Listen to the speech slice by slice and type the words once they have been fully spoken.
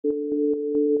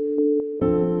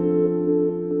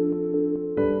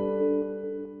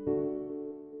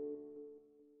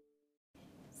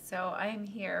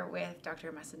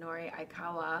Dr. Masanori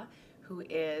Aikawa, who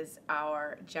is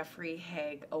our Jeffrey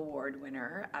Hoeg Award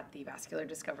winner at the Vascular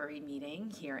Discovery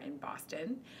meeting here in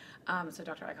Boston. So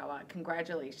Dr. Aikawa,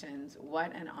 congratulations.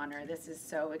 What an honor. This is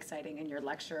so exciting, and your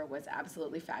lecture was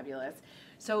absolutely fabulous.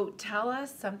 So tell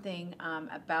us something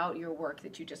about your work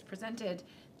that you just presented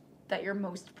that you're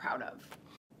most proud of.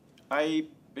 I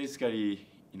basically,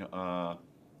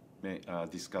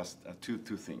 discussed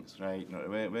two things, right?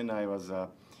 When I was a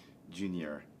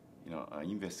junior,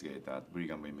 investigator at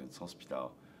Brigham Women's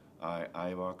Hospital,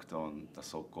 I worked on the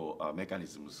so-called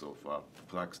mechanisms of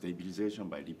plaque stabilization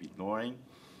by lipid lowering.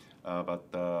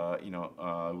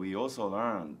 We also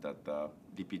learned that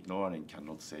lipid lowering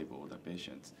cannot save all the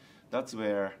patients. That's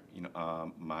where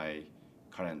my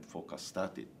current focus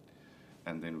started.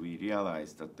 And then we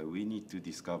realized that we need to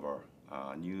discover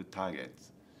new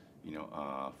targets,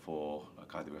 for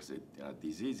cardiovascular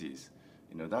diseases,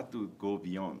 that to go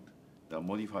beyond the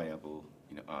modifiable,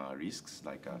 risks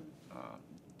like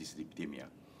dyslipidemia.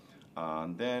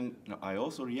 And then I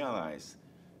also realized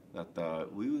that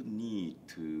we would need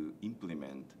to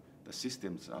implement the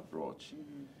systems approach,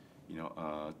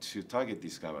 to target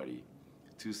discovery,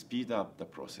 to speed up the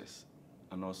process,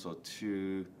 and also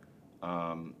to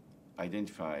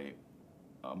identify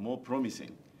more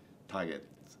promising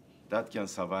targets that can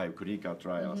survive clinical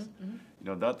trials.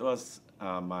 That was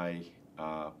my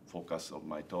focus of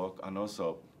my talk, and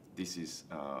also this is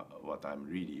what I'm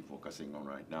really focusing on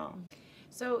right now.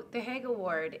 So the Hoeg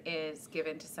Award is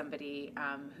given to somebody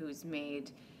who's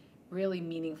made really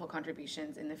meaningful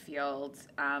contributions in the field,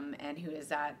 and who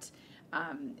is at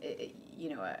a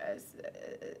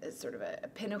sort of a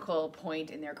pinnacle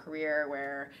point in their career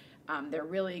where they're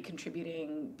really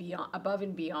contributing above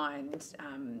and beyond,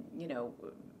 and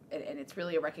it's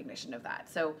really a recognition of that.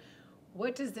 So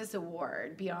what does this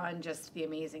award, beyond just the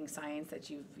amazing science that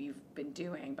you've been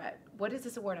doing, but what does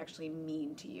this award actually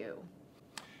mean to you?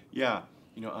 Yeah,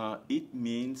 it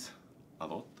means a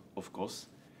lot, of course,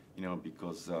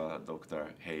 because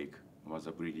Dr. Hoeg was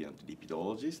a brilliant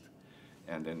lipidologist,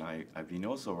 and then I've been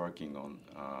also working on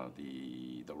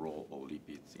the role of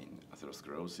lipids in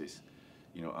atherosclerosis.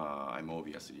 I'm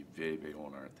obviously very, very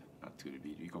honored to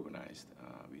be recognized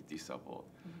with this award.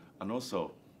 And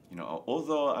also,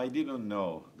 although I didn't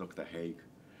know Dr. Hoeg,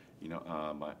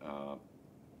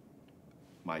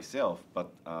 myself, but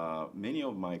many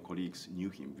of my colleagues knew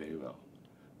him very well.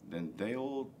 Then they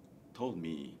all told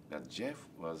me that Jeff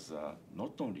was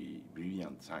not only a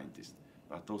brilliant scientist,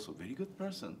 but also a very good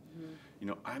person.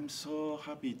 I'm so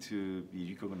happy to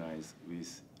be recognized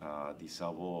with this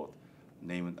award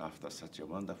named after such a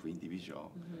wonderful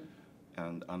individual.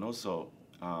 And also,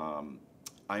 I'm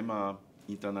an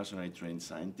internationally trained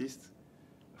scientist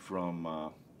from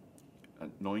a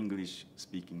non-English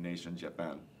speaking nation,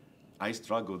 Japan. I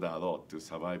struggled a lot to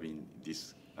survive in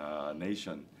this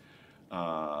nation.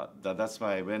 That's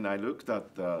why when I looked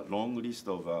at the long list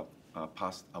of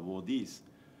past awardees,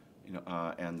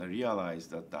 and I realized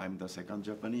that I'm the second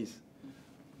Japanese,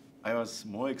 I was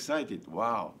more excited.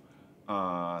 Wow.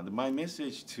 My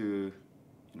message to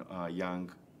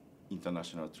young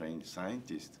international trained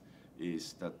scientists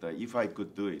is that if I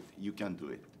could do it, you can do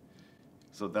it.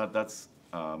 So that's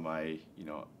my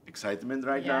excitement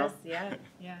right now. Yes,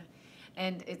 yeah.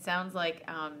 And it sounds like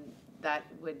that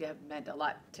would have meant a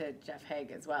lot to Jeff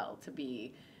Hoeg as well,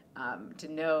 to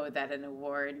know that an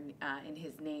award in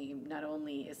his name not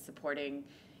only is supporting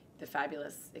the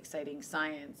fabulous, exciting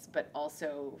science, but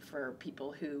also for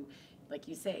people who, like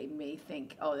you say, may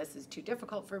think, oh, this is too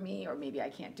difficult for me, or maybe I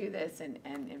can't do this, and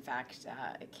in fact,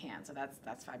 it can. So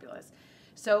that's fabulous.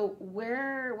 So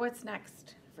what's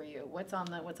next for you? What's on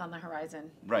the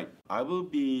horizon? Right. I will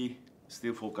be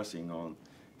still focusing on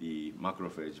the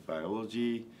macrophage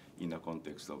biology in the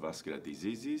context of vascular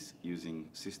diseases using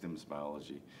systems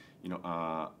biology.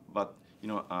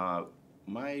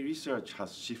 My research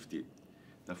has shifted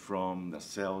from the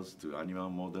cells to animal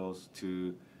models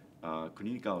to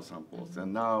clinical samples,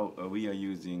 and now we are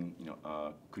using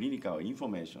clinical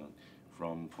information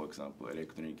from, for example,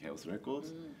 electronic health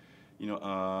records.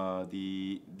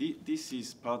 This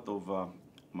is part of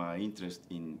my interest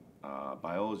in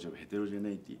biology of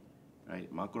heterogeneity.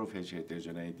 Right? Macrophage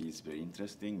heterogeneity is very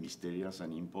interesting, mysterious,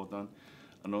 and important,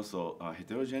 and also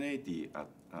heterogeneity at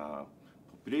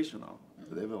populational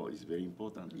level is very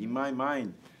important. In my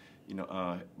mind,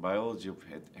 biology of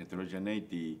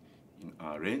heterogeneity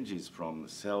ranges from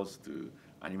cells to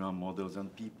animal models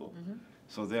and people.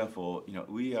 So therefore,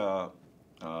 we are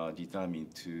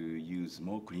determined to use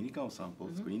more clinical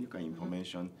samples, clinical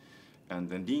information, and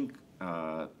then link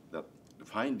the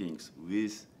findings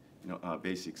with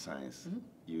basic science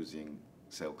using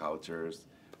cell cultures,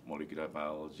 molecular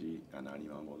biology, and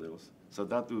animal models. So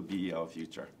that will be our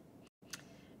future.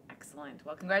 Excellent.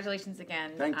 Well, congratulations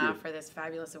again Thank you. For this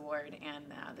fabulous award and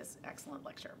this excellent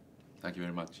lecture. Thank you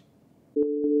very much.